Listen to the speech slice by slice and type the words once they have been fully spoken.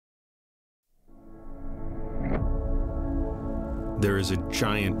There is a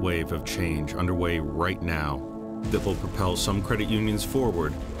giant wave of change underway right now that will propel some credit unions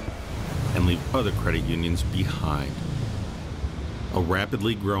forward and leave other credit unions behind. A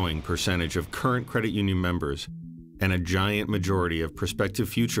rapidly growing percentage of current credit union members and a giant majority of prospective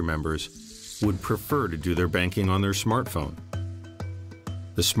future members would prefer to do their banking on their smartphone.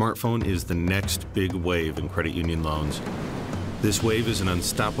 The smartphone is the next big wave in credit union loans. This wave is an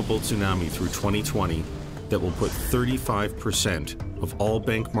unstoppable tsunami through 2020 that will put 35% of all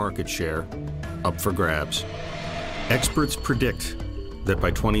bank market share up for grabs. Experts predict that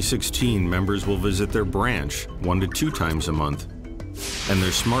by 2016, members will visit their branch 1 to 2 times a month and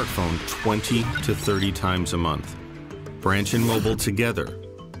their smartphone 20 to 30 times a month. Branch and mobile together,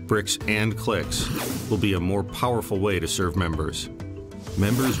 bricks and clicks, will be a more powerful way to serve members.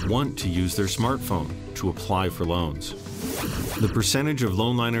 Members want to use their smartphone to apply for loans. The percentage of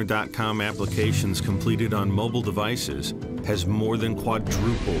LoanLiner.com applications completed on mobile devices has more than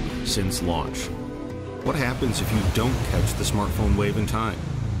quadrupled since launch. What happens if you don't catch the smartphone wave in time?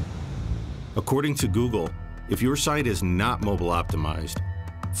 According to Google, if your site is not mobile optimized,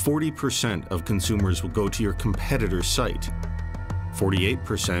 40% of consumers will go to your competitor's site.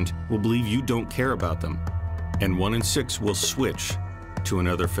 48% will believe you don't care about them, and 1 in 6 will switch to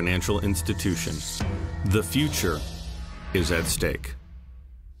another financial institution. The future is at stake.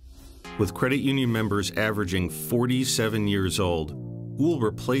 With credit union members averaging 47 years old, who will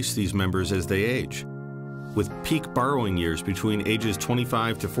replace these members as they age? With peak borrowing years between ages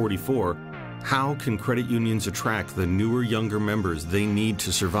 25 to 44, how can credit unions attract the newer, younger members they need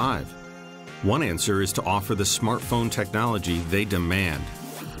to survive? One answer is to offer the smartphone technology they demand.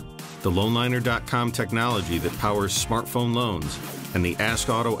 The LoanLiner.com technology that powers smartphone loans and the Ask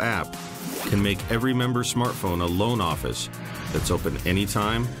Auto app can make every member's smartphone a loan office that's open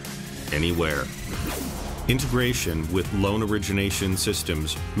anytime, anywhere. Integration with loan origination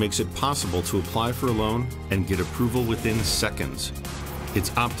systems makes it possible to apply for a loan and get approval within seconds. It's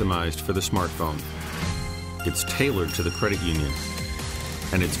optimized for the smartphone. It's tailored to the credit union.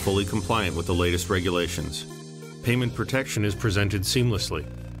 And it's fully compliant with the latest regulations. Payment protection is presented seamlessly,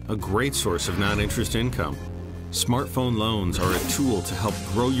 a great source of non-interest income. Smartphone loans are a tool to help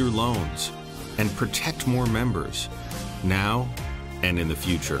grow your loans and protect more members, now and in the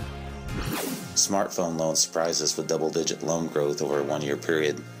future. Smartphone loans surprised us with double-digit loan growth over a 1-year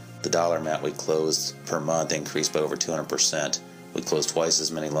period. The dollar amount we closed per month increased by over 200%. We closed twice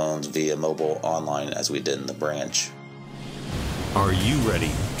as many loans via mobile online as we did in the branch. Are you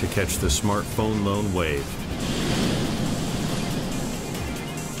ready to catch the smartphone loan wave?